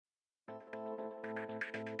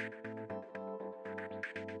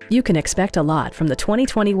You can expect a lot from the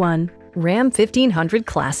 2021 Ram 1500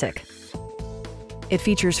 Classic. It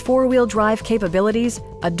features four-wheel drive capabilities,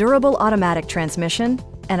 a durable automatic transmission,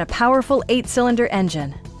 and a powerful 8-cylinder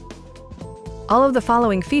engine. All of the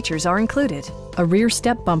following features are included: a rear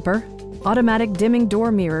step bumper, automatic dimming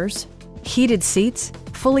door mirrors, heated seats,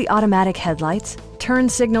 fully automatic headlights, turn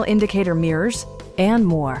signal indicator mirrors, and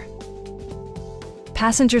more.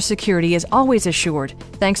 Passenger security is always assured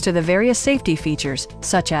thanks to the various safety features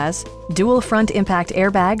such as dual front impact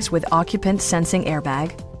airbags with occupant sensing airbag,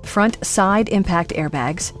 front side impact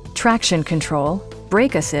airbags, traction control,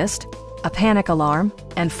 brake assist, a panic alarm,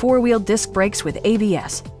 and four-wheel disc brakes with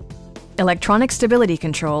ABS. Electronic stability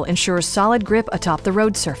control ensures solid grip atop the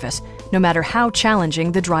road surface, no matter how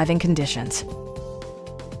challenging the driving conditions.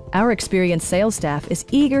 Our experienced sales staff is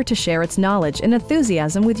eager to share its knowledge and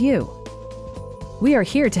enthusiasm with you. We are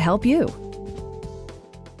here to help you.